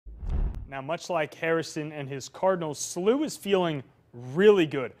Now, much like Harrison and his Cardinals, SLU is feeling really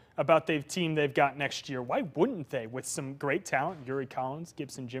good about the team they've got next year. Why wouldn't they? With some great talent, Yuri Collins,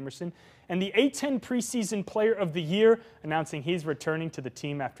 Gibson Jimerson, and the A-10 preseason player of the year announcing he's returning to the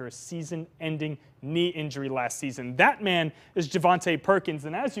team after a season-ending knee injury last season. That man is Javonte Perkins,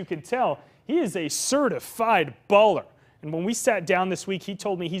 and as you can tell, he is a certified baller. And when we sat down this week, he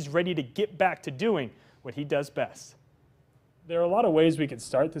told me he's ready to get back to doing what he does best. There are a lot of ways we could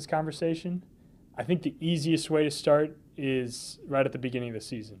start this conversation. I think the easiest way to start is right at the beginning of the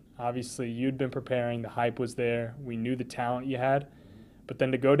season. Obviously, you'd been preparing, the hype was there, we knew the talent you had, but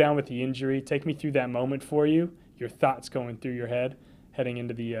then to go down with the injury, take me through that moment for you, your thoughts going through your head heading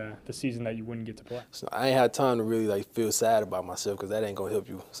into the season that you wouldn't get to play. So I ain't had time to really feel sad about myself because that ain't gonna help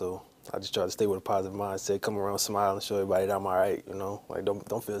you. So I just try to stay with a positive mindset, come around, smile, and show everybody that I'm all right. You know,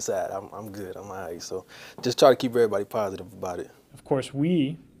 don't feel sad. I'm good. I'm all right. So just try to keep everybody positive about it. Of course,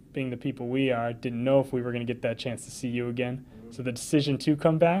 we, being the people we are, didn't know if we were going to get that chance to see you again. So the decision to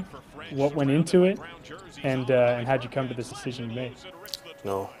come back, what went into it, and how'd you come to this decision you made? You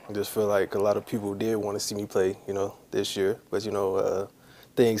know, I just feel like a lot of people did want to see me play, you know, this year. But, you know,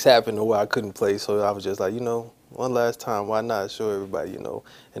 things happened where I couldn't play. So I was just like, you know, one last time, why not show everybody, you know.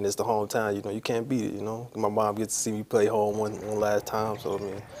 And it's the hometown, you know, you can't beat it, you know. My mom gets to see me play home one last time. So, I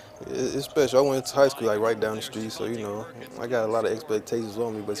mean, it's special. I went to high school, right down the street. So, you know, I got a lot of expectations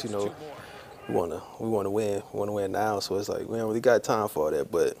on me. But, you know, we want to win. We want to win now. So it's like, we don't really got time for all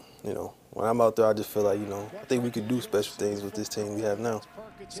that. But, you know, when I'm out there, I just feel like, you know, I think we could do special things with this team we have now.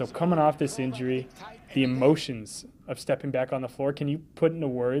 So coming off this injury, the emotions of stepping back on the floor, can you put into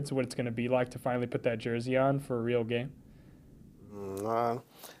words what it's going to be like to finally put that jersey on for a real game? Nah,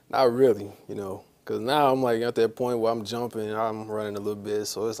 not really, you know, because now I'm like at that point where I'm jumping, I'm running a little bit,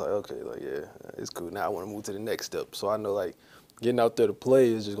 so it's like, okay, like, yeah, it's cool. Now I want to move to the next step. So I know, like, getting out there to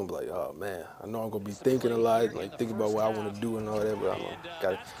play is just going to be like, oh, man, I know I'm going to be thinking a lot, like thinking about what I want to do and all that, but I'm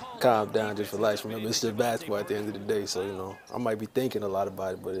got to calm down, just relax. Remember, it's just basketball at the end of the day, so, you know, I might be thinking a lot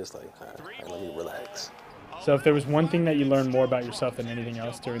about it, but it's like, all right, let me relax. So if there was one thing that you learned more about yourself than anything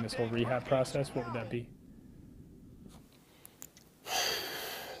else during this whole rehab process, what would that be?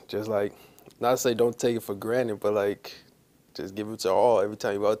 Just like, not to say don't take it for granted, but like, just give it your all every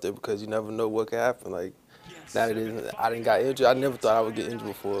time you're out there because you never know what can happen. Like, now that I didn't got injured, I never thought I would get injured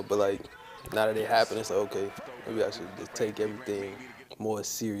before, but like, now that it happened, it's like, okay, maybe I should just take everything more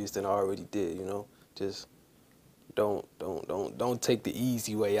serious than I already did, you know? Just don't take the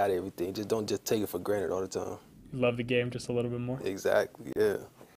easy way out of everything. Just don't just take it for granted all the time. Love the game just a little bit more? Exactly, yeah.